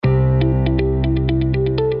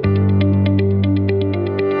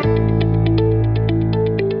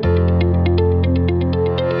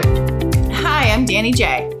Danny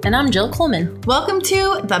J. And I'm Jill Coleman. Welcome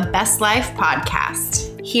to the Best Life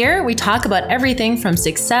Podcast. Here we talk about everything from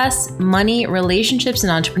success, money, relationships,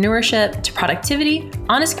 and entrepreneurship to productivity,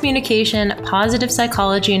 honest communication, positive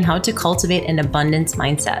psychology, and how to cultivate an abundance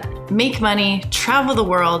mindset. Make money, travel the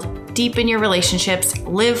world, deepen your relationships,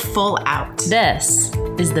 live full out. This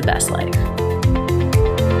is the best life.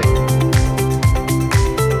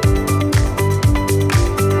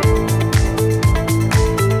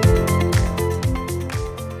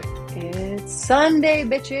 Sunday,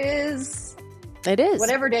 bitches. It is.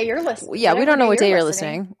 Whatever day you're listening. Yeah, we don't know what day you're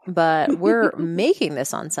listening, but we're making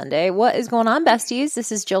this on Sunday. What is going on, besties?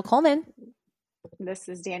 This is Jill Coleman. This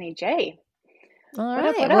is Danny J. All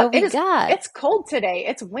right, what we got? It's cold today.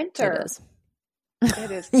 It's winter. It is.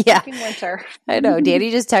 It is Yeah. fucking winter. I know. Danny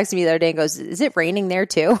just texted me the other day and goes, "Is it raining there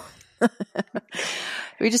too?"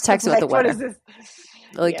 We just texted about the weather. What is this?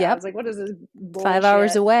 Like, yeah, yep. I was like, what is this bullshit? 5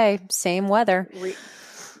 hours away, same weather.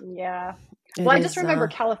 Yeah. It Well, I is, just remember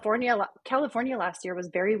California last year was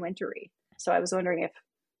very wintry. So I was wondering if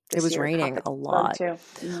it was raining a lot. Too.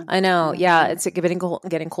 I know. Yeah, it's getting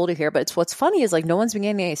colder here. But what's funny is like no one's been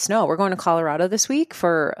getting any snow. We're going to Colorado this week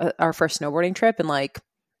for our first snowboarding trip, and like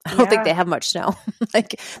I don't think they have much snow.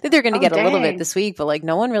 Like I think they're going to get a little bit this week, but like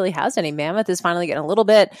no one really has any. Mammoth is finally getting a little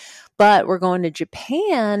bit, but we're going to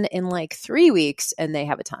Japan in like 3 weeks, and they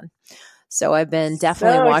have a ton. So I've been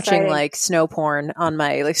definitely watching like snow porn on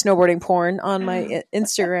my snowboarding porn on my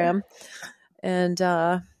Instagram,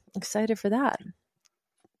 and excited for that.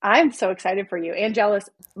 I'm so excited for you and jealous.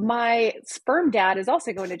 My sperm dad is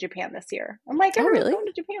also going to Japan this year. I'm like, everyone's going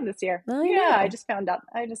to Japan this year. Yeah, I just found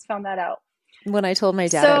that out. When I told my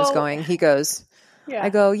dad I was going, he goes, I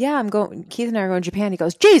go, yeah, I'm going. Keith and I are going to Japan. He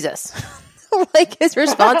goes, Jesus. Like his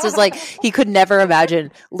response is like he could never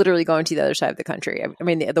imagine literally going to the other side of the country. I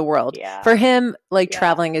mean, the world. Yeah. For him, like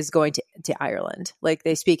traveling is going to Ireland. Like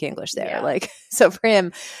they speak English there. Yeah. Like so for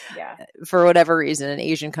him, for whatever reason, an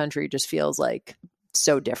Asian country just feels like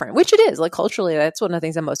so different, which it is. Like culturally, that's one of the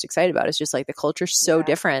things I'm most excited about. It's just like the culture's so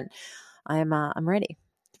different. I'm ready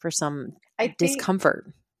for some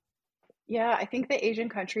discomfort. Yeah, I think the Asian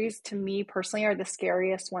countries, to me personally, are the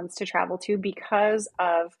scariest ones to travel to because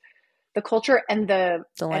of the culture and the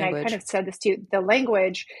language. And I kind of said this too, the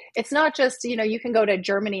language. It's not just, you can go to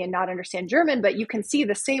Germany and not understand German, but you can see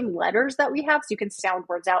the same letters that we have. So you can sound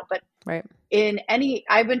words out. But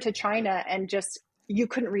I went to China and just, you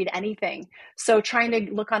couldn't read anything. So trying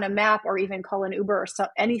to look on a map or even call an Uber or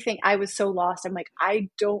anything, I was so lost. I'm like, I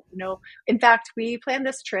don't know. In fact, we planned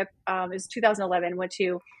this trip. It was 2011, went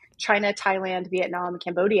to China, Thailand, Vietnam,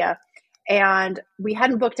 Cambodia. And we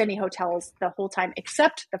hadn't booked any hotels the whole time,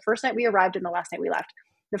 except the first night we arrived and the last night we left.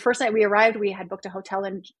 The first night we arrived, we had booked a hotel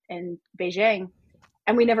in Beijing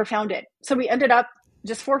and we never found it. So we ended up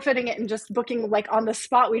just forfeiting it and just booking like on the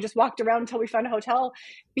spot. We just walked around until we found a hotel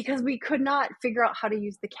because we could not figure out how to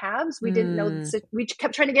use the cabs. We didn't know. We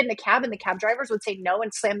kept trying to get in a cab and the cab drivers would say no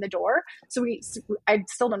and slam the door. So I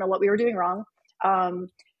still don't know what we were doing wrong.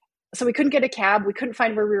 So we couldn't get a cab. We couldn't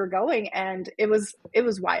find where we were going. And it was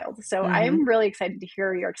wild. So I am really excited to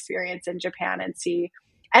hear your experience in Japan and see.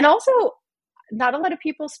 And also not a lot of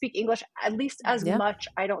people speak English, at least as much,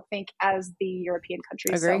 I don't think, as the European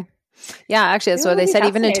countries. Agree. So yeah, actually, that's what they said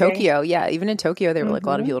even in Tokyo. Yeah, even in Tokyo, they were like, a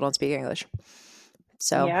lot of people don't speak English.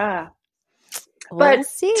 So yeah. We'll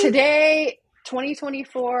see. Today,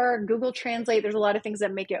 2024, Google Translate, there's a lot of things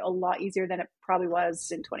that make it a lot easier than it probably was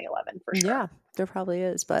in 2011 for sure. Yeah, there probably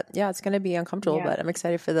is. But yeah, it's going to be uncomfortable, but I'm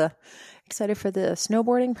excited for the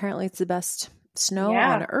snowboarding. Apparently it's the best snow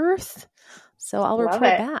on earth. So I'll report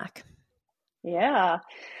back. Yeah.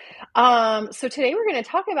 So today we're going to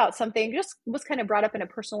talk about something just was kind of brought up in a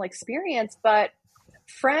personal experience, but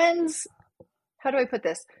friends, how do I put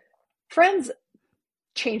this? Friends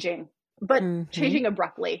changing. But changing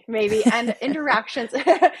abruptly, maybe, and interactions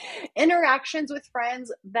with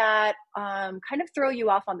friends that kind of throw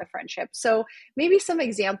you off on the friendship. So maybe some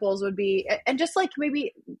examples would be, and just like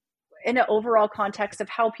maybe in an overall context of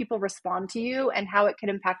how people respond to you and how it can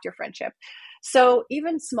impact your friendship. So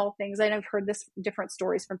even small things, and I've heard this different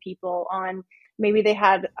stories from people on maybe they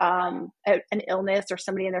had an illness or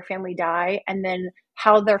somebody in their family die, and then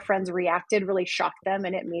how their friends reacted really shocked them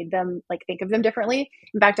and it made them like think of them differently.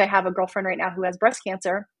 In fact, I have a girlfriend right now who has breast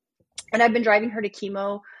cancer, and I've been driving her to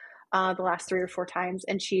chemo the last 3 or 4 times.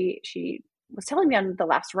 And she was telling me on the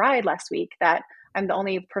last ride last week that I'm the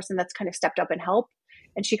only person that's kind of stepped up and helped.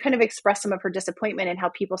 And she kind of expressed some of her disappointment and how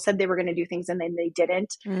people said they were going to do things and then they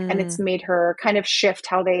didn't. And it's made her kind of shift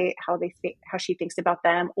how she thinks about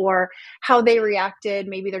them, or how they reacted.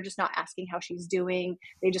 Maybe they're just not asking how she's doing.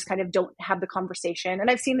 They just kind of don't have the conversation. And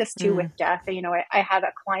I've seen this too with death. You know, I had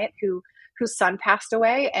a client whose son passed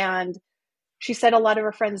away, and she said a lot of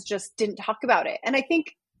her friends just didn't talk about it. And I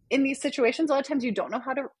think in these situations, a lot of times you don't know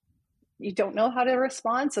how to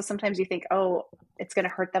respond. So sometimes you think, oh, it's going to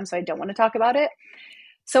hurt them, so I don't want to talk about it.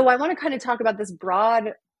 So I want to kind of talk about this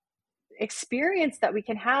broad experience that we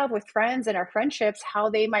can have with friends and our friendships,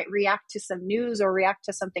 how they might react to some news or react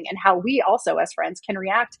to something, and how we also as friends can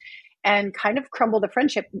react and kind of crumble the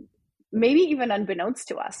friendship, maybe even unbeknownst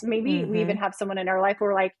to us. Maybe we even have someone in our life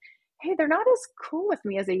where we're like, hey, they're not as cool with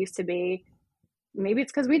me as they used to be. Maybe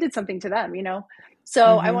it's because we did something to them, you know?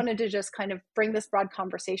 So I wanted to just kind of bring this broad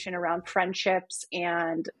conversation around friendships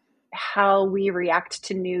and how we react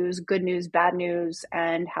to news, good news, bad news,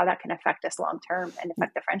 and how that can affect us long-term and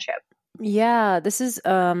affect the friendship. Yeah, this is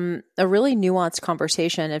a really nuanced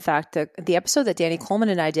conversation. In fact, the episode that Danny Coleman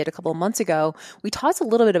and I did a couple of months ago, we talked a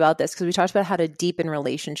little bit about this because we talked about how to deepen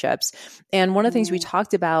relationships. And one of the things we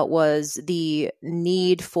talked about was the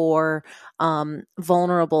need for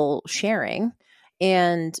vulnerable sharing.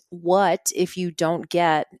 And what if you don't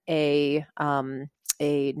get a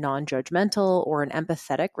non-judgmental or an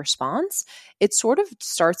empathetic response? It sort of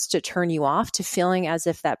starts to turn you off to feeling as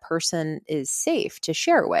if that person is safe to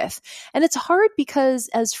share with. And it's hard because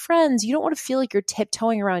as friends, you don't want to feel like you're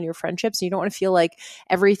tiptoeing around your friendships. You don't want to feel like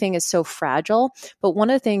everything is so fragile. But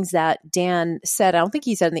one of the things that Dan said, I don't think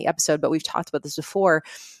he said in the episode, but we've talked about this before,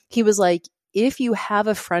 he was like, if you have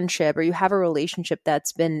a friendship or you have a relationship that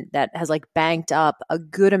has like banked up a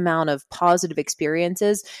good amount of positive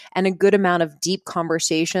experiences and a good amount of deep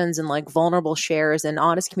conversations and like vulnerable shares and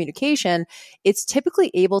honest communication, it's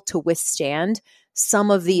typically able to withstand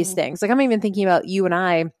some of these things. Like I'm even thinking about you and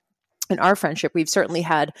I. In our friendship, we've certainly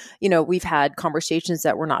had, we've had conversations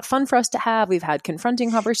that were not fun for us to have. We've had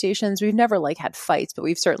confronting conversations. We've never like had fights, but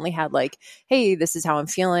we've certainly had like, hey, this is how I'm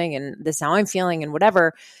feeling and this is how I'm feeling and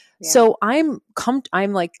whatever. Yeah. So I'm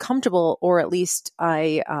like comfortable, or at least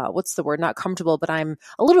what's the word? Not comfortable, but I'm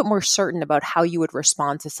a little bit more certain about how you would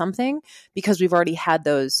respond to something because we've already had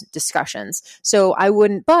those discussions. So I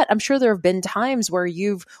wouldn't, but I'm sure there have been times where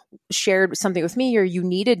you've shared something with me or you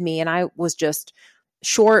needed me and I was just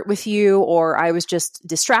short with you, or I was just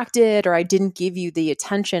distracted, or I didn't give you the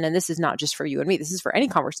attention. And this is not just for you and me. This is for any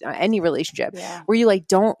conversation, any relationship where you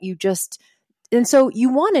like, and so you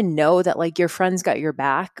want to know that like your friends got your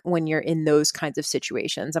back when you're in those kinds of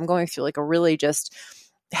situations. I'm going through like a really just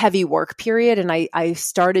heavy work period. And I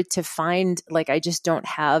started to find like, I just don't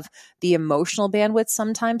have the emotional bandwidth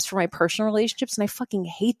sometimes for my personal relationships. And I fucking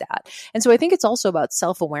hate that. And so I think it's also about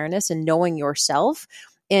self-awareness and knowing yourself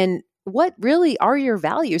and what really are your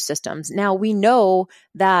value systems. Now we know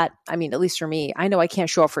that, I mean, at least for me, I know I can't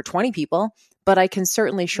show up for 20 people, but I can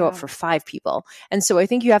certainly show up for 5 people. And so I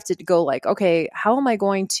think you have to go like, okay, how am I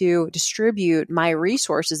going to distribute my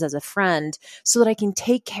resources as a friend so that I can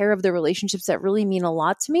take care of the relationships that really mean a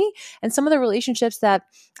lot to me? And some of the relationships that,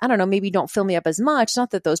 I don't know, maybe don't fill me up as much. Not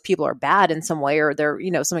that those people are bad in some way or they're,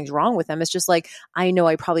 something's wrong with them. It's just like, I know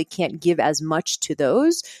I probably can't give as much to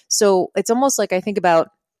those. So it's almost like I think about,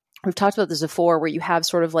 we've talked about this before, where you have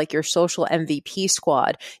sort of like your social MVP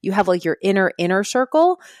squad. You have like your inner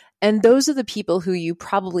circle. And those are the people who you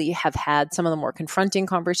probably have had some of the more confronting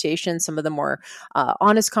conversations, some of the more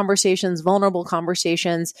honest conversations, vulnerable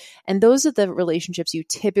conversations. And those are the relationships you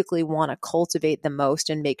typically want to cultivate the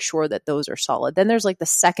most and make sure that those are solid. Then there's like the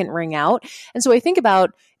second ring out. And so I think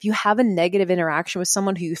about if you have a negative interaction with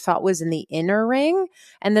someone who you thought was in the inner ring,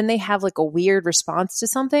 and then they have like a weird response to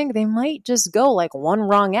something, they might just go like one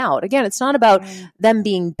rung out. Again, it's not about them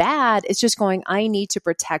being bad. It's just going, I need to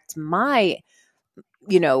protect my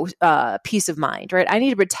peace of mind, right? I need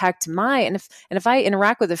to protect and if I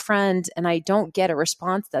interact with a friend and I don't get a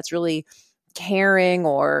response that's really caring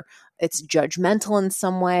or it's judgmental in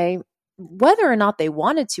some way, whether or not they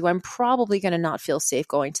wanted to, I'm probably going to not feel safe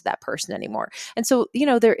going to that person anymore. And so,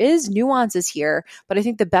 there is nuances here, but I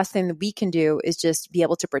think the best thing that we can do is just be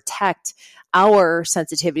able to protect our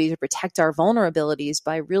sensitivities or protect our vulnerabilities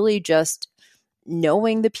by really just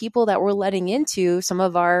knowing the people that we're letting into some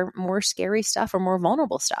of our more scary stuff or more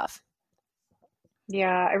vulnerable stuff. Yeah,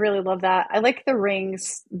 I really love that. I like the ring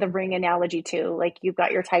analogy too. Like you've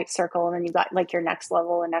got your tight circle and then you've got like your next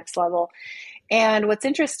level and next level. And what's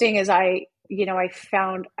interesting is I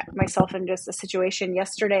found myself in just a situation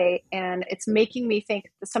yesterday, and it's making me think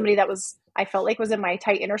that somebody I felt like was in my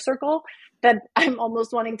tight inner circle, that I'm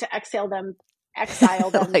almost wanting to exhale them exile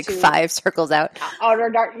them like to 5 circles out. Outer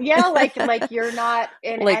dark. Yeah, like you're not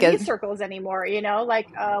in like any circles anymore, you know, like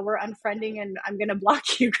we're unfriending and I'm gonna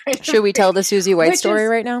block you. Should we tell the Susie White story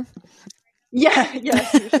right now? Yeah,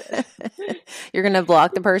 yes, you should. You're gonna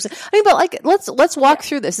block the person. I mean, but like let's walk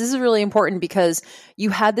through this. This is really important because you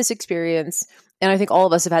had this experience, and I think all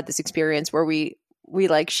of us have had this experience where we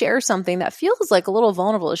like share something that feels like a little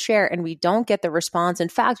vulnerable to share, and we don't get the response. In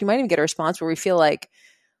fact, you might even get a response where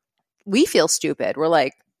we feel stupid. We're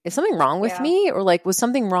like, is something wrong with me? Or like, was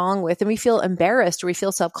something wrong with, and we feel embarrassed or we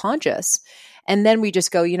feel self-conscious. And then we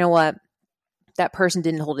just go, you know what? That person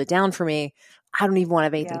didn't hold it down for me. I don't even want to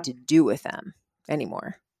have anything to do with them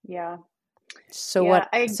anymore. Yeah. So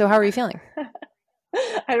so how are you feeling?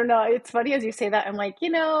 I don't know. It's funny as you say that. I'm like, you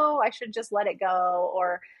know, I should just let it go.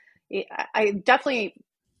 Or I definitely,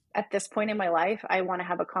 at this point in my life, I want to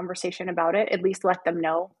have a conversation about it, at least let them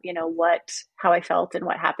know, you know, how I felt and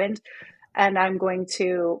what happened. And I'm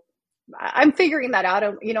figuring that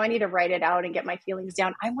out. You know, I need to write it out and get my feelings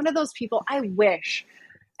down. I'm one of those people, I wish,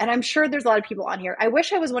 and I'm sure there's a lot of people on here, I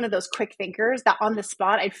wish I was one of those quick thinkers that on the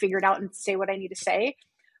spot, I'd figure it out and say what I need to say.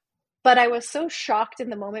 But I was so shocked in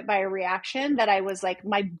the moment by a reaction that I was like,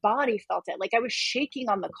 my body felt it. Like I was shaking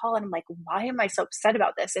on the call and I'm like, why am I so upset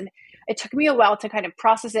about this? And it took me a while to kind of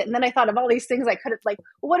process it. And then I thought of all these things I could have, like,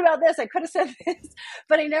 well, what about this? I could have said this,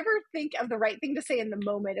 but I never think of the right thing to say in the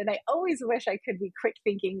moment. And I always wish I could be quick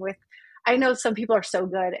thinking I know some people are so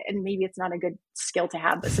good, and maybe it's not a good skill to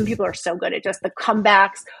have, but some people are so good at just the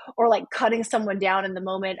comebacks or like cutting someone down in the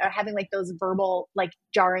moment or having like those verbal, like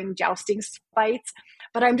jarring jousting fights.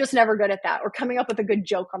 But I'm just never good at that, or coming up with a good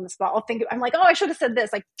joke on the spot. I'm like, oh, I should have said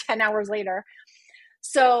this like 10 hours later.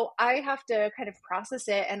 So I have to kind of process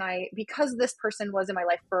it. And because this person was in my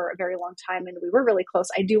life for a very long time and we were really close,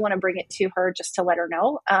 I do want to bring it to her just to let her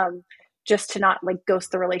know, just to not like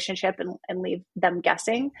ghost the relationship and leave them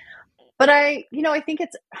guessing. But I think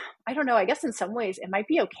I don't know, I guess in some ways it might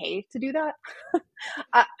be okay to do that.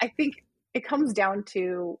 I think it comes down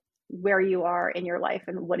to where you are in your life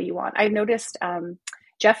and what do you want. I noticed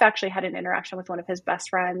Jeff actually had an interaction with one of his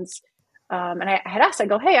best friends. And I had asked, I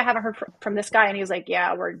go, hey, I haven't heard from this guy. And he was like,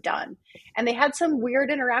 yeah, we're done. And they had some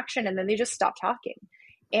weird interaction and then they just stopped talking.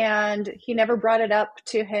 And he never brought it up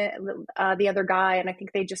to him, the other guy. And I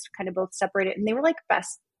think they just kind of both separated and they were like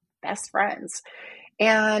best friends.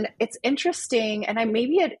 And it's interesting. And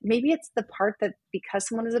maybe it's the part that because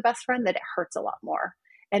someone is a best friend that it hurts a lot more.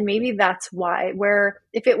 And maybe that's why, where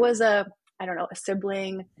if it was a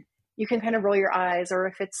sibling, you can kind of roll your eyes, or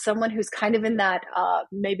if it's someone who's kind of in that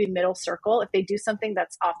maybe middle circle, if they do something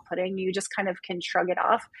that's off-putting, you just kind of can shrug it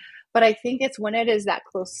off. But I think it's when it is that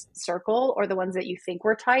close circle or the ones that you think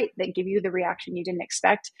were tight that give you the reaction you didn't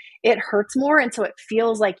expect, it hurts more. And so it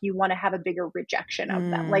feels like you want to have a bigger rejection of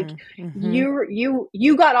them. Like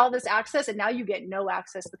you got all this access and now you get no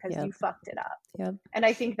access because you fucked it up. Yep. And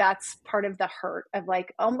I think that's part of the hurt of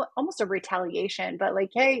like almost a retaliation, but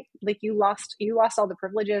like, hey, like you lost all the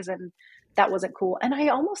privileges and that wasn't cool. And I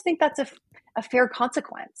almost think that's a fair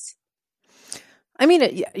consequence. I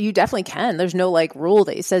mean, you definitely can. There's no like rule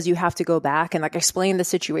that says you have to go back and like explain the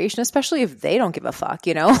situation, especially if they don't give a fuck,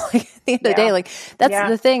 you know, like at the end of the day, like that's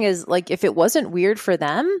the thing is like, if it wasn't weird for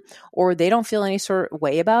them or they don't feel any sort of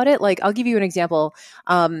way about it, like I'll give you an example.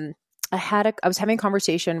 I was having a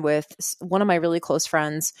conversation with one of my really close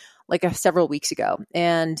friends, like several weeks ago.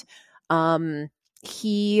 And,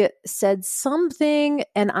 he said something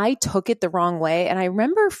and I took it the wrong way. And I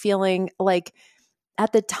remember feeling like,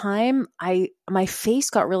 at the time, my face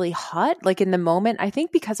got really hot, like in the moment. I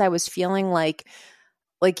think because I was feeling like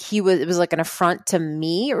it was like an affront to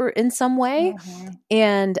me or in some way,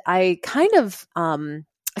 and I kind of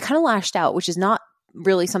lashed out, which is not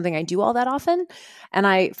really something I do all that often. And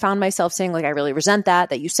I found myself saying like, I really resent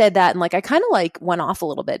that you said that, and like I kind of like went off a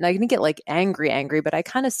little bit, and I didn't get like angry, but I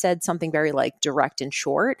kind of said something very like direct and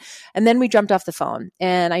short. And then we jumped off the phone,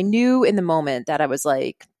 and I knew in the moment that I was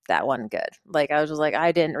like, that wasn't good. Like I was just like,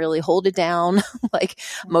 I didn't really hold it down, like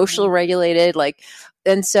emotional regulated, like,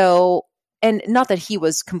 and so, and not that he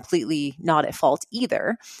was completely not at fault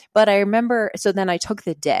either, but I remember, so then I took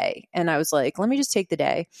the day and I was like, let me just take the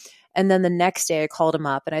day. And then the next day I called him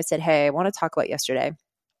up and I said, hey, I want to talk about yesterday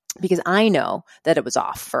because I know that it was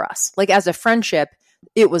off for us. Like as a friendship,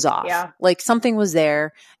 it was off. Yeah. Like something was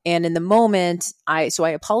there. And in the moment, I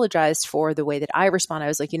apologized for the way that I responded. I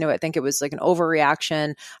was like, I think it was like an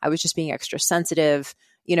overreaction. I was just being extra sensitive.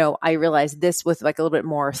 I realized this with like a little bit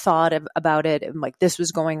more thought about it. And like this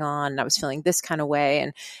was going on and I was feeling this kind of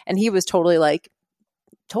way. And he was totally like,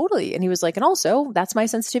 totally. And he was like, and also that's my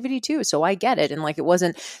sensitivity too. So I get it. And like, it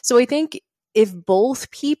wasn't, so I think if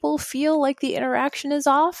both people feel like the interaction is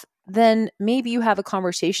off, then maybe you have a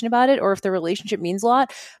conversation about it, or if the relationship means a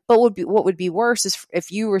lot. But what would be worse is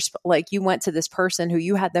if you were like, you went to this person who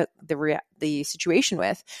you had the situation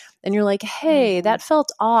with, and you're like, hey, that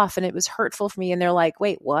felt off and it was hurtful for me. And they're like,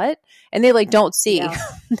 wait, what? And they like, don't see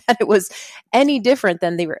that it was any different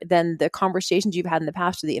than the conversations you've had in the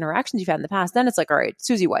past or the interactions you've had in the past. Then it's like, all right,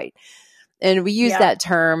 Susie White. And we use that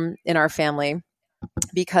term in our family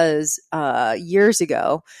because years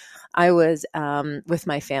ago, I was with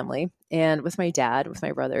my family and with my dad, with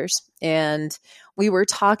my brothers, and we were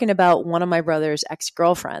talking about one of my brother's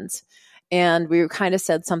ex-girlfriends. And we kind of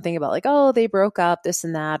said something about like, oh, they broke up, this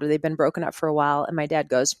and that, or they've been broken up for a while. And my dad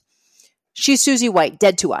goes, she's Susie White,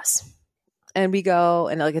 dead to us. And we go,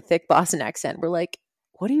 in like a thick Boston accent, we're like,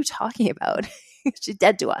 what are you talking about? She's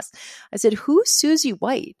dead to us. I said, who's Susie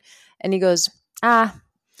White? And he goes,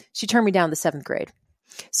 she turned me down the 7th grade.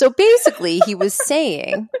 So basically, he was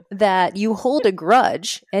saying that you hold a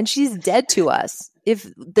grudge and she's dead to us. If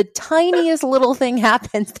the tiniest little thing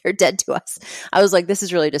happens, they're dead to us. I was like, this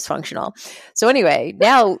is really dysfunctional. So anyway,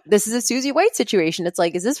 now this is a Susie White situation. It's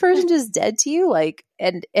like, is this person just dead to you? Like,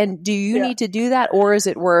 and do you need to do that? Or is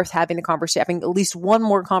it worth having a conversation, having at least one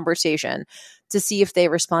more conversation to see if they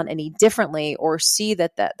respond any differently, or see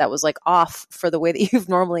that was like off for the way that you've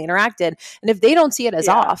normally interacted? And if they don't see it as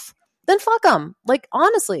off, then fuck them. Like,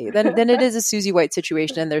 honestly, then it is a Susie White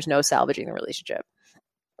situation and there's no salvaging the relationship.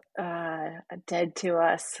 Dead to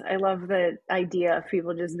us. I love the idea of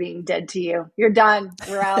people just being dead to you. You're done.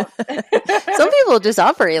 We're out. Some people just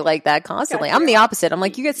operate like that constantly. I'm the opposite. I'm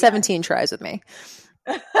like, you get 17 tries with me.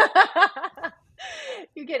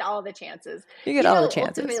 You get all the chances. You get all the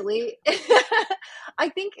chances. Ultimately, I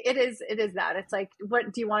think it is that. It's like,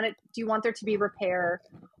 what do you want do you want there to be repair,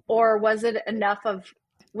 or was it enough of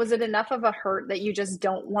a hurt that you just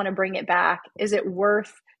don't want to bring it back? Is it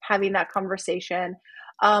worth having that conversation?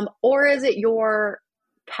 Or is it your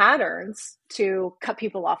patterns to cut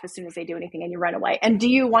people off as soon as they do anything and you run away? And do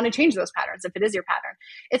you want to change those patterns if it is your pattern?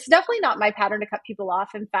 It's definitely not my pattern to cut people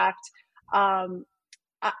off. In fact,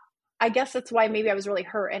 I guess that's why maybe I was really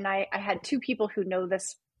hurt. And I had 2 people who know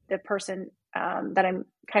the person that I'm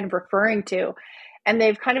kind of referring to. And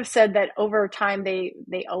they've kind of said that over time, they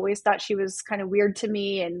always thought she was kind of weird to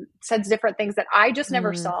me and said different things that I just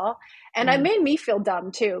never saw. And it made me feel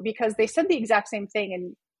dumb too, because they said the exact same thing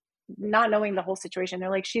and not knowing the whole situation.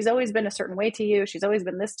 They're like, she's always been a certain way to you. She's always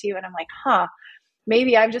been this to you. And I'm like,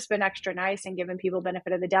 maybe I've just been extra nice and given people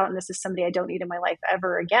benefit of the doubt. And this is somebody I don't need in my life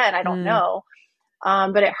ever again. I don't know.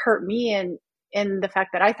 But it hurt me in the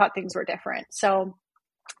fact that I thought things were different. So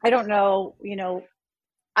I don't know,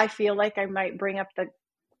 I feel like I might bring up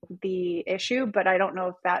the issue, but I don't know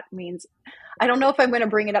if that means, I don't know if I'm going to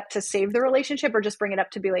bring it up to save the relationship or just bring it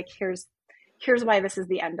up to be like, here's why this is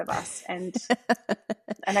the end of us. And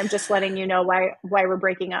I'm just letting you know why we're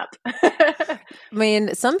breaking up. I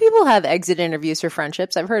mean, some people have exit interviews for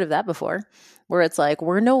friendships. I've heard of that before, where it's like,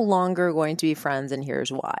 we're no longer going to be friends and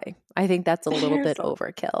here's why. I think that's a little bit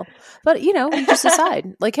overkill. But, you just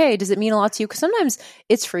decide like, hey, does it mean a lot to you? Because sometimes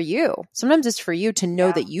it's for you. Sometimes it's for you to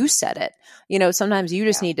know that you said it. Sometimes you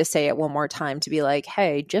just need to say it one more time to be like,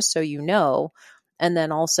 hey, just so you know. And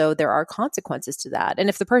then also there are consequences to that. And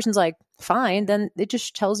if the person's like, fine, then it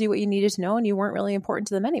just tells you what you needed to know and you weren't really important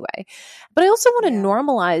to them anyway. But I also want to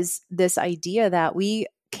normalize this idea that we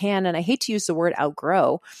can, and I hate to use the word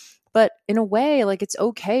outgrow, but in a way, like, it's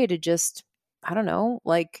okay to just, I don't know,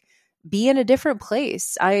 like, be in a different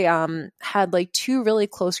place. I had like 2 really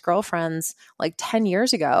close girlfriends like 10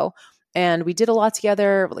 years ago. And we did a lot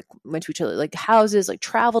together, like went to each other, like houses, like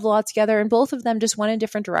traveled a lot together. And both of them just went in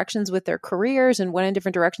different directions with their careers and went in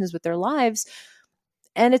different directions with their lives.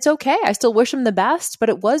 And it's okay. I still wish them the best, but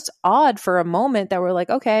it was odd for a moment that we're like,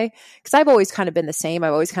 okay, because I've always kind of been the same.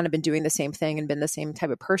 I've always kind of been doing the same thing and been the same type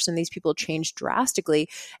of person. These people changed drastically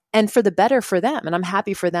and for the better for them. And I'm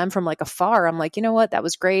happy for them from like afar. I'm like, you know what? That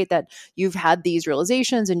was great that you've had these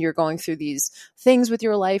realizations and you're going through these things with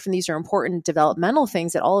your life. And these are important developmental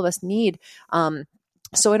things that all of us need.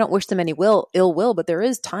 So I don't wish them any ill will, but there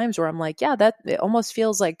is times where I'm like, yeah, that it almost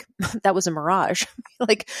feels like that was a mirage,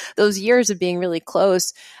 like those years of being really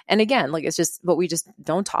close. And again, like, it's just, but we just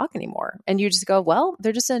don't talk anymore. And you just go, well,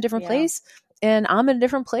 they're just in a different place and I'm in a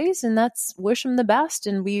different place, and that's wish them the best.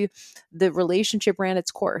 And the relationship ran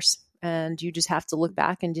its course, and you just have to look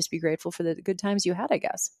back and just be grateful for the good times you had, I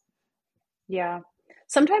guess. Yeah.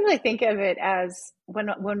 Sometimes I think of it as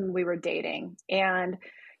when we were dating, and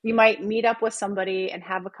you might meet up with somebody and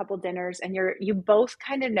have a couple dinners, and you both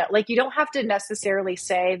kind of know, like, you don't have to necessarily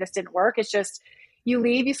say this didn't work. It's just, you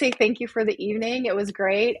leave, you say thank you for the evening, it was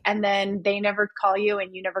great, and then they never call you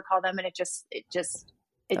and you never call them, and it just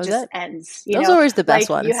ends. Those are always the best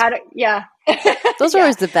ones. You had yeah. Those are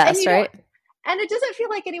always the best, right? And it doesn't feel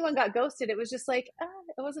like anyone got ghosted. It was just like,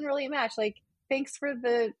 it wasn't really a match. Like, thanks for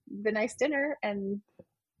the nice dinner, and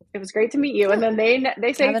it was great to meet you. And then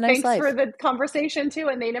they say thanks for the conversation too,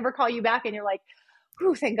 and they never call you back, and you're like,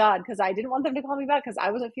 "Ooh, thank God," because I didn't want them to call me back because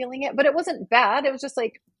I wasn't feeling it. But it wasn't bad. It was just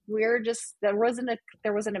like there wasn't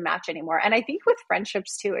a match anymore. And I think with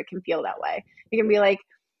friendships too, it can feel that way. You can be like,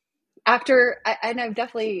 and I've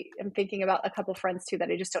definitely am thinking about a couple friends too that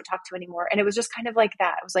I just don't talk to anymore. And it was just kind of like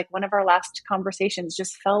that. It was like one of our last conversations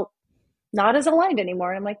just felt not as aligned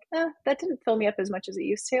anymore. And I'm like, that didn't fill me up as much as it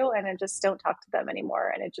used to. And I just don't talk to them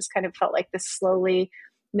anymore. And it just kind of felt like this slowly,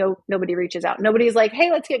 nobody reaches out. Nobody's like, hey,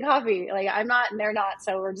 let's get coffee. Like, I'm not and they're not.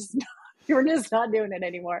 So we're just not doing it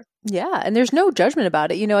anymore. Yeah. And there's no judgment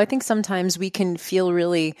about it. You know, I think sometimes we can feel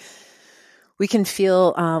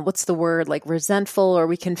what's the word, like resentful, or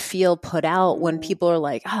we can feel put out when people are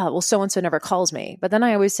like, well, so-and-so never calls me. But then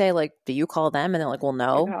I always say, like, do you call them? And they're like, well,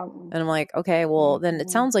 no. And I'm like, okay, well, then it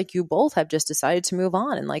sounds like you both have just decided to move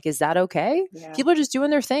on. And like, is that okay? Yeah. People are just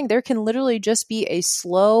doing their thing. There can literally just be a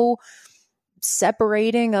slow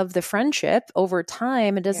separating of the friendship over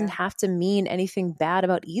time. It doesn't have to mean anything bad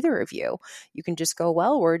about either of you. You can just go,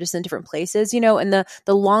 well, we're just in different places, you know, and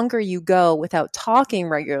the longer you go without talking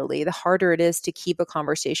regularly, the harder it is to keep a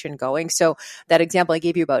conversation going. So that example I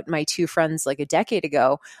gave you about my two friends like a decade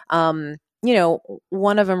ago, you know,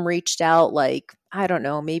 one of them reached out like, I don't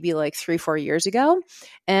know, maybe like 3-4 years ago.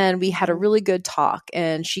 And we had a really good talk,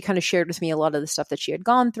 and she kind of shared with me a lot of the stuff that she had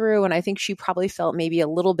gone through. And I think she probably felt maybe a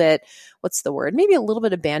little bit, maybe a little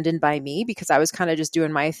bit abandoned by me, because I was kind of just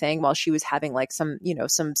doing my thing while she was having like some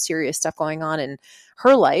serious stuff going on in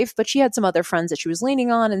her life. But she had some other friends that she was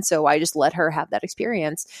leaning on. And so I just let her have that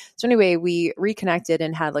experience. So anyway, we reconnected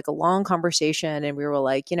and had like a long conversation, and we were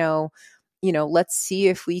like, let's see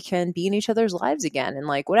if we can be in each other's lives again and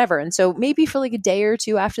like whatever. And so maybe for like a day or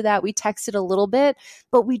two after that, we texted a little bit,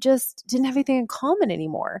 but we just didn't have anything in common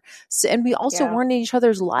anymore. So, and we also weren't in each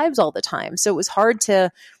other's lives all the time. So it was hard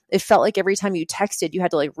it felt like every time you texted, you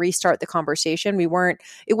had to like restart the conversation.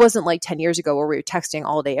 It wasn't like 10 years ago where we were texting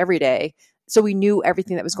all day, every day. So we knew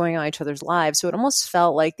everything that was going on in each other's lives. So it almost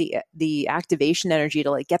felt like the activation energy to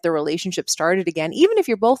like get the relationship started again, even if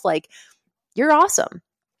you're both like, you're awesome.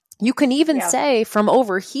 You can even say from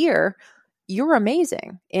over here, you're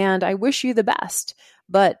amazing and I wish you the best.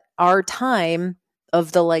 But our time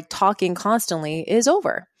of the like talking constantly is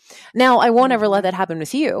over. Now, I won't ever let that happen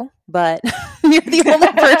with you, but you're the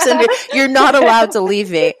only person. You're not allowed to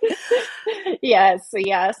leave me. Yes.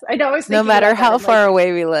 I know. No matter how far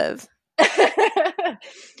away we live.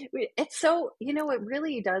 It's so, it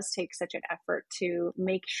really does take such an effort to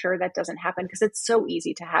make sure that doesn't happen, because it's so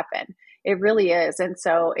easy to happen. It really is. And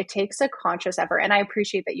so it takes a conscious effort, and I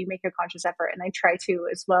appreciate that you make a conscious effort, and I try to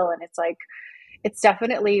as well. And it's like, it's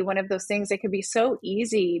definitely one of those things that can be so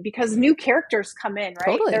easy because new characters come in,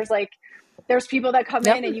 right? Totally. There's people that come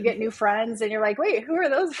in and you get new friends, and you're like, wait, who are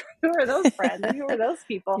those friends? And who are those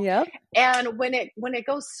people? Yep. And when it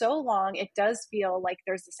goes so long, it does feel like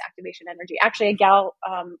there's this activation energy. Actually, a gal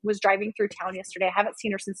was driving through town yesterday. I haven't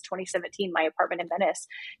seen her since 2017, my apartment in Venice.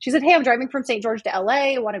 She said, hey, I'm driving from St. George to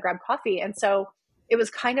LA. I want to grab coffee. And so it was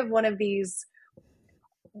kind of one of these,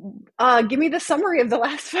 give me the summary of the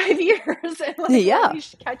last 5 years and let me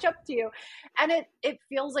catch up to you. And it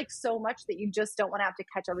feels like so much that you just don't want to have to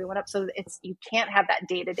catch everyone up. So you can't have that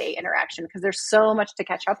day-to-day interaction because there's so much to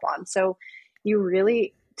catch up on. So you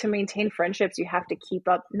really, to maintain friendships, you have to keep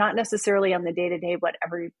up, not necessarily on the day-to-day,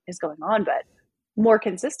 whatever is going on, but more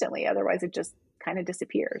consistently. Otherwise it just kind of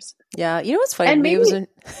disappears. Yeah. You know what's funny? And maybe,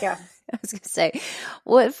 I was going to say,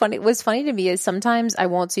 what's funny to me is sometimes I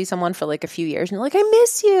won't see someone for like a few years and they're like, I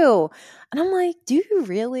miss you. And I'm like, do you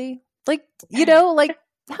really? Like, like,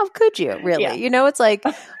 how could you really? Yeah. It's like,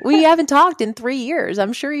 we haven't talked in 3 years.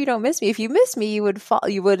 I'm sure you don't miss me. If you miss me, you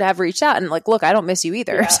would have reached out and like, look, I don't miss you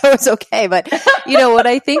either. Yeah. So it's okay. But what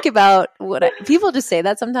I think about people just say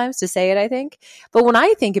that sometimes to say it, I think. But when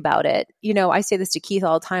I think about it, I say this to Keith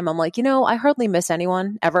all the time. I'm like, I hardly miss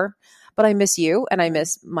anyone ever. But I miss you and I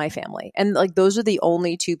miss my family. And like, those are the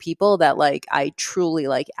only two people that like, I truly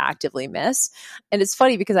like actively miss. And it's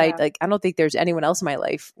funny because I don't think there's anyone else in my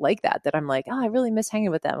life like that I'm like, oh, I really miss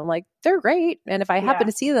hanging with them. I'm like, they're great. And if I happen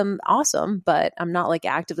to see them, awesome. But I'm not like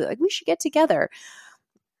actively like, we should get together.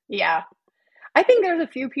 Yeah. I think there's a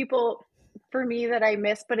few people for me that I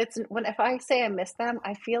miss, but if I say I miss them,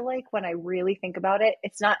 I feel like when I really think about it,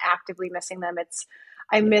 it's not actively missing them.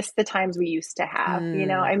 I miss the times we used to have, you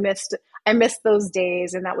know, I missed those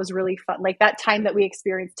days, and that was really fun. Like that time that we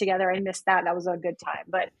experienced together, I missed that. That was a good time.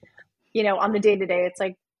 But, you know, on the day to day, it's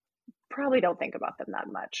like, probably don't think about them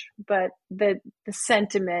that much, but the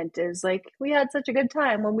sentiment is like, we had such a good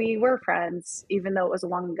time when we were friends, even though it was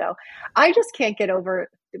long ago. I just can't get over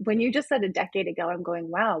when you just said a decade ago. I'm going,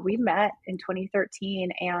 wow, we met in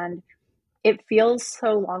 2013, and it feels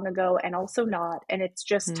so long ago and also not. And it's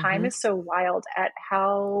just time is so wild at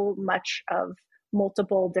how much of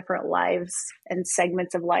multiple different lives and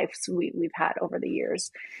segments of lives we've had over the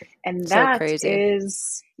years. And that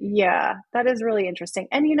is, that is really interesting.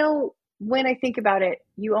 And, you know, when I think about it,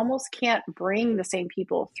 you almost can't bring the same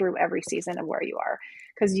people through every season of where you are,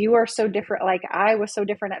 because you are so different. Like I was so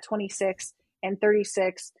different at 26 and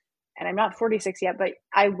 36, and I'm not 46 yet, but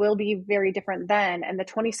I will be very different then. And the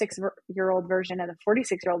 26-year-old version and the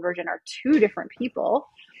 46-year-old version are two different people.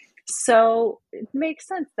 So it makes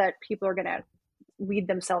sense that people are going to weed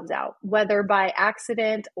themselves out, whether by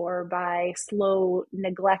accident or by slow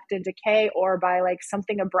neglect and decay, or by like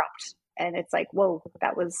something abrupt. And it's like, whoa,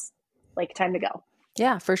 that was like time to go.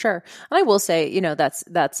 Yeah, for sure. And I will say, you know, that's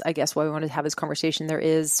I guess why we wanted to have this conversation. There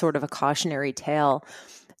is sort of a cautionary tale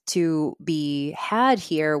to be had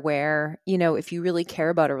here where, you know, if you really care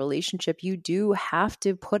about a relationship, you do have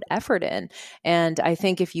to put effort in. And I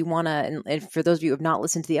think if you want to, and for those of you who have not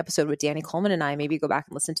listened to the episode with Danny Coleman and I, maybe go back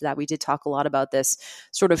and listen to that. We did talk a lot about this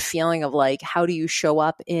sort of feeling of like, how do you show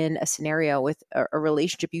up in a scenario with a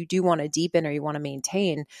relationship you do want to deepen or you want to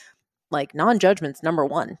maintain? Like non-judgment's number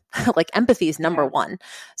one, like empathy is number one.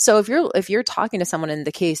 So if you're talking to someone in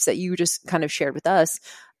the case that you just kind of shared with us,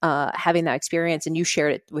 having that experience, and you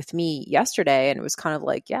shared it with me yesterday, and it was kind of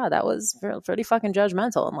like, yeah, that was pretty fucking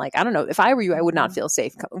judgmental. And like, I don't know, if I were you, I would not feel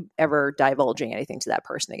safe ever divulging anything to that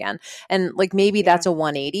person again. And like, maybe that's a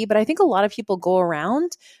 180, but I think a lot of people go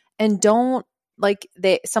around and don't, like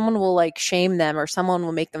someone will like shame them, or someone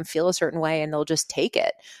will make them feel a certain way, and they'll just take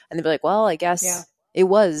it. And they'll be like, well, I guess it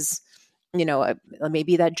was, you know,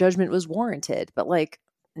 maybe that judgment was warranted. But like,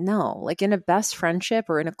 no, like in a best friendship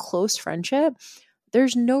or in a close friendship,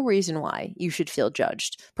 there's no reason why you should feel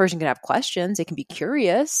judged. Person can have questions, they can be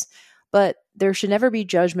curious, but there should never be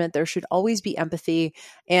judgment. There should always be empathy.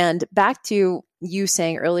 And back to you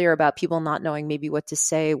saying earlier about people not knowing maybe what to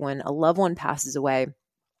say when a loved one passes away.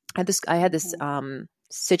 I had this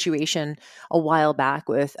situation a while back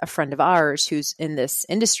with a friend of ours who's in this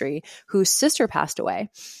industry, whose sister passed away.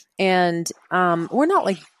 And we're not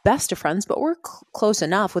like best of friends, but we're close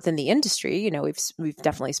enough within the industry. You know, we've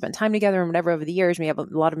definitely spent time together and whatever over the years. We have a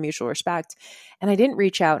lot of mutual respect. And I didn't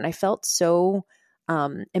reach out, and I felt so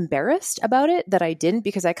embarrassed about it that I didn't,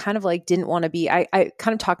 because I kind of like didn't want to be, I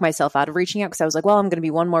kind of talked myself out of reaching out, because I was like, well, I'm going to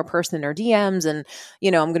be one more person in her DMs, and,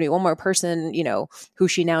 you know, I'm going to be one more person, you know, who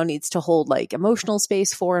she now needs to hold like emotional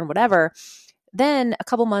space for and whatever. Then a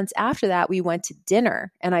couple months after that, we went to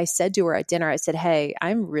dinner, and I said to her at dinner, I said, hey,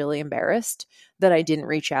 I'm really embarrassed that I didn't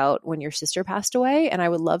reach out when your sister passed away. And I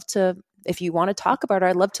would love to, if you want to talk about her,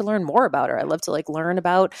 I'd love to learn more about her. I'd love to like learn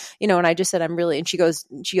about, you know, and I just said, I'm really, and she goes,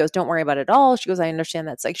 don't worry about it at all. She goes, I understand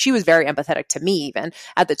that's like, she was very empathetic to me even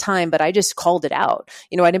at the time, but I just called it out.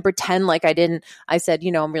 You know, I didn't pretend like I didn't. I said,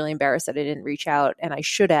 you know, I'm really embarrassed that I didn't reach out, and I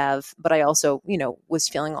should have, but I also, you know, was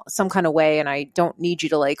feeling some kind of way, and I don't need you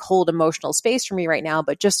to like hold emotional space for me right now.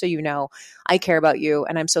 But just so you know, I care about you,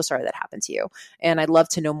 and I'm so sorry that happened to you. And I'd love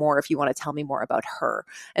to know more if you want to tell me more about her.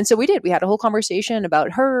 And so we did. We had a whole conversation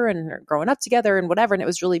about her and her growing up together and whatever. And it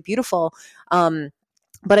was really beautiful.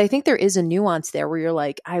 But I think there is a nuance there where you're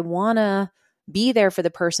like, I want to be there for the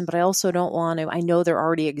person, but I also don't want to, I know they're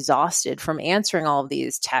already exhausted from answering all of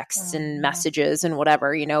these texts and messages and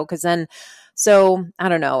whatever, you know, because then, so I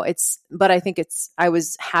don't know. But I think I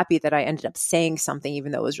was happy that I ended up saying something,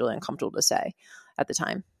 even though it was really uncomfortable to say at the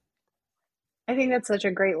time. I think that's such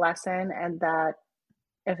a great lesson, and that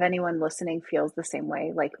if anyone listening feels the same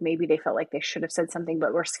way, like maybe they felt like they should have said something,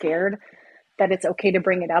 but were scared, that it's okay to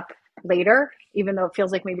bring it up later, even though it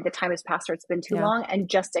feels like maybe the time has passed or it's been too long, and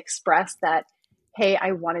just express that, hey,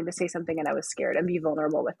 I wanted to say something and I was scared, and be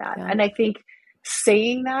vulnerable with that. And I think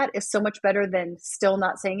saying that is so much better than still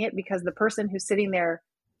not saying it, because the person who's sitting there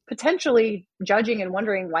potentially judging and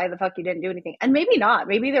wondering why the fuck you didn't do anything. And maybe not,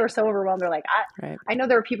 maybe they were so overwhelmed. They're like, I know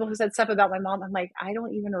there were people who said stuff about my mom. I'm like, I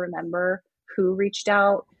don't even remember who reached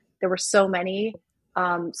out. There were so many.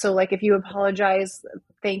 So like, if you apologize,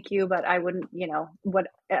 thank you. But I wouldn't, you know, what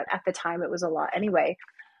at the time it was a lot anyway.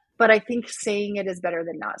 But I think saying it is better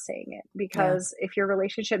than not saying it, because if your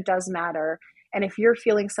relationship does matter, and if you're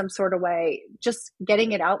feeling some sort of way, just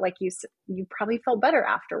getting it out, like you probably felt better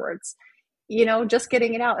afterwards. just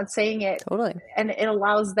getting it out and saying it. Totally. And it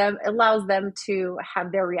allows them to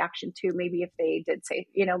have their reaction too. Maybe if they did say,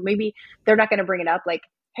 maybe they're not going to bring it up like,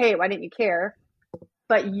 hey, why didn't you care?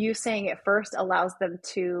 But you saying it first allows them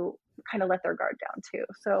to kind of let their guard down too.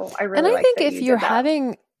 So I really like think if you're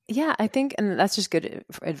having, I think, and that's just good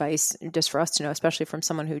advice just for us to know, especially from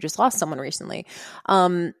someone who just lost someone recently.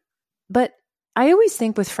 But I always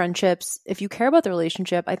think with friendships, if you care about the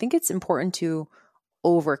relationship, I think it's important to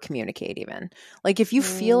over communicate even. Like if you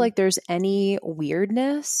feel like there's any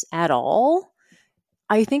weirdness at all,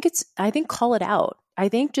 I think call it out. I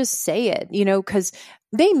think just say it, because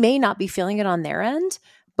they may not be feeling it on their end,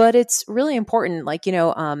 but it's really important. Like,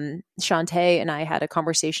 Shantae and I had a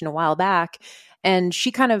conversation a while back, and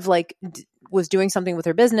she kind of like was doing something with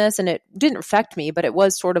her business, and it didn't affect me, but it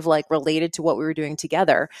was sort of like related to what we were doing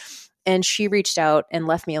together. And she reached out and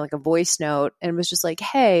left me like a voice note and was just like,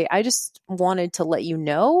 hey, I just wanted to let you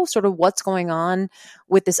know sort of what's going on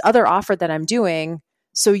with this other offer that I'm doing,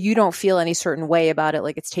 so you don't feel any certain way about it,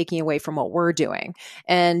 like it's taking away from what we're doing.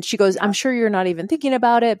 And she goes, I'm sure you're not even thinking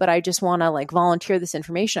about it, but I just want to like volunteer this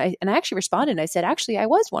information. And I actually responded and I said, actually, I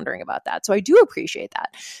was wondering about that. So I do appreciate that.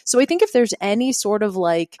 So I think if there's any sort of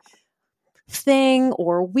like thing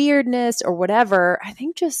or weirdness or whatever, I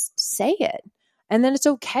think just say it. And then it's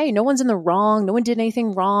okay. No one's in the wrong. No one did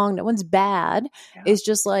anything wrong. No one's bad. Yeah. It's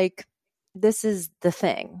just like, this is the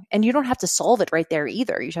thing. And you don't have to solve it right there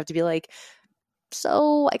either. You just have to be like,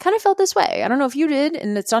 so I kind of felt this way. I don't know if you did.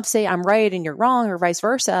 And it's not to say I'm right and you're wrong or vice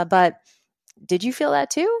versa, but did you feel that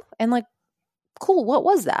too? And like, cool, what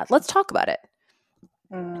was that? Let's talk about it.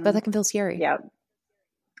 But that can feel scary. Yeah.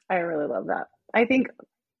 I really love that. I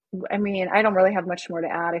don't really have much more to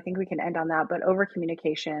add. I think we can end on that, but over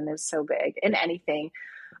communication is so big in anything.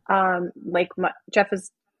 Jeff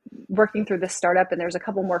is working through this startup, and there's a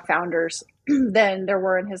couple more founders than there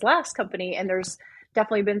were in his last company. And there's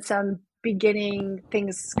definitely been some beginning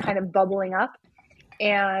things kind of bubbling up.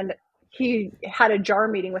 And he had a JAR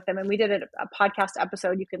meeting with them, and we did a podcast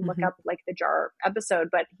episode. You can look up like the JAR episode,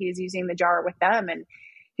 but he's using the JAR with them. And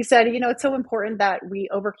he said, it's so important that we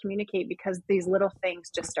over communicate, because these little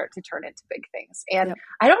things just start to turn into big things. And yep.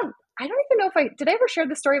 I don't even know if did I ever share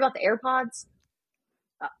the story about the AirPods?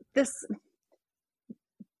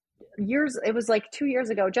 It was like 2 years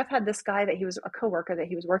ago. Jeff had this guy that he was a coworker that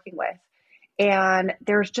he was working with, and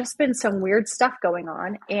there's just been some weird stuff going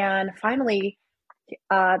on. And finally,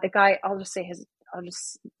 the guy, I'll just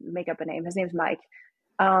make up a name. His name's Mike.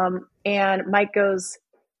 And Mike goes,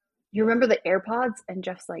 you remember the AirPods? And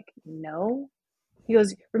Jeff's like, no. He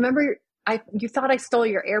goes, remember, you thought I stole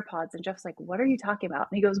your AirPods. And Jeff's like, what are you talking about?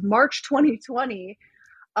 And he goes, March 2020,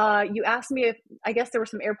 you asked me if, I guess there were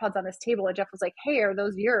some AirPods on this table. And Jeff was like, hey, are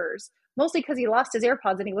those yours? Mostly because he lost his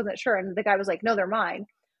AirPods and he wasn't sure. And the guy was like, no, they're mine.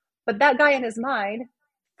 But that guy in his mind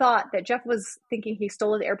thought that Jeff was thinking he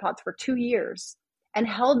stole his AirPods for 2 years and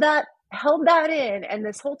held that in. And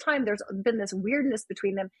this whole time there's been this weirdness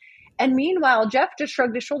between them. And meanwhile, Jeff just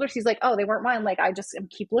shrugged his shoulders. He's like, oh, they weren't mine. Like, I just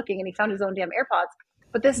keep looking. And he found his own damn AirPods.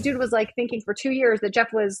 But this dude was like thinking for 2 years that Jeff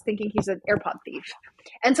was thinking he's an AirPod thief.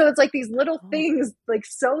 And so it's like these little things, like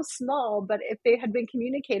so small, but if they had been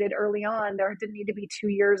communicated early on, there didn't need to be 2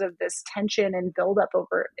 years of this tension and buildup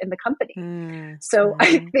over in the company. So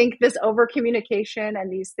I think this over communication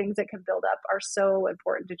and these things that can build up are so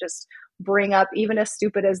important to just bring up, even as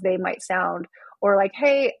stupid as they might sound, or like,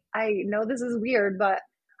 hey, I know this is weird, but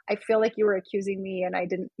I feel like you were accusing me and I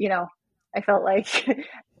didn't, I felt like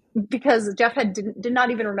because Jeff did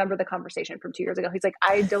not even remember the conversation from 2 years ago. He's like,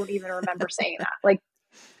 I don't even remember saying that. Like,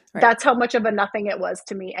 right. That's how much of a nothing it was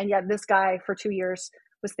to me. And yet this guy for 2 years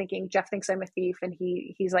was thinking, Jeff thinks I'm a thief. And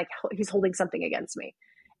he's like, he's holding something against me.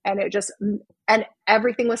 And and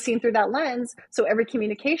everything was seen through that lens. So every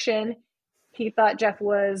communication, he thought Jeff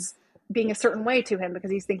was being a certain way to him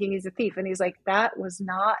because he's thinking he's a thief. And he's like, that was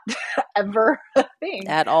not ever a thing.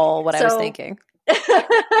 At all what I was thinking.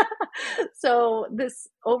 So this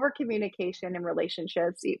over communication in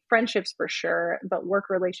relationships, friendships for sure, but work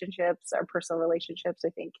relationships or personal relationships, I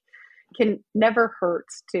think can never hurt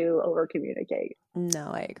to over communicate. No,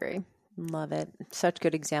 I agree. Love it. Such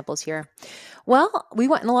good examples here. Well, we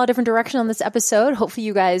went in a lot of different directions on this episode. Hopefully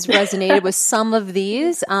you guys resonated with some of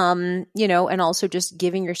these, and also just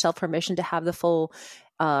giving yourself permission to have the full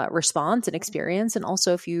response and experience. And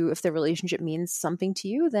also if the relationship means something to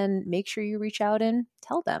you, then make sure you reach out and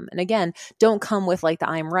tell them. And again, don't come with like the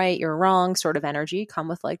I'm right, you're wrong sort of energy. Come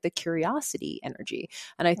with like the curiosity energy.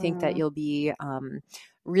 And I think that you'll be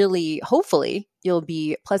hopefully you'll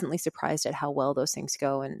be pleasantly surprised at how well those things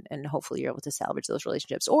go. And hopefully you're able to salvage those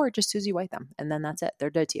relationships, or just Susie White them. And then that's it.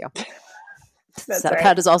 They're dead to you. That's right.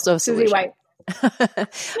 That is also a solution. Susie White. All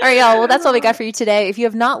right, y'all. Well, that's all we got for you today. If you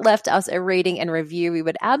have not left us a rating and review, we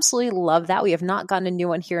would absolutely love that. We have not gotten a new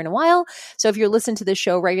one here in a while. So if you're listening to this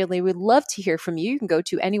show regularly, we'd love to hear from you. You can go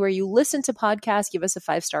to anywhere you listen to podcasts, give us a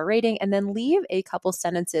 5-star rating, and then leave a couple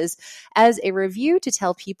sentences as a review to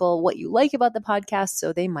tell people what you like about the podcast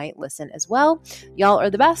so they might listen as well. Y'all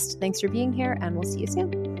are the best. Thanks for being here, and we'll see you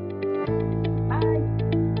soon.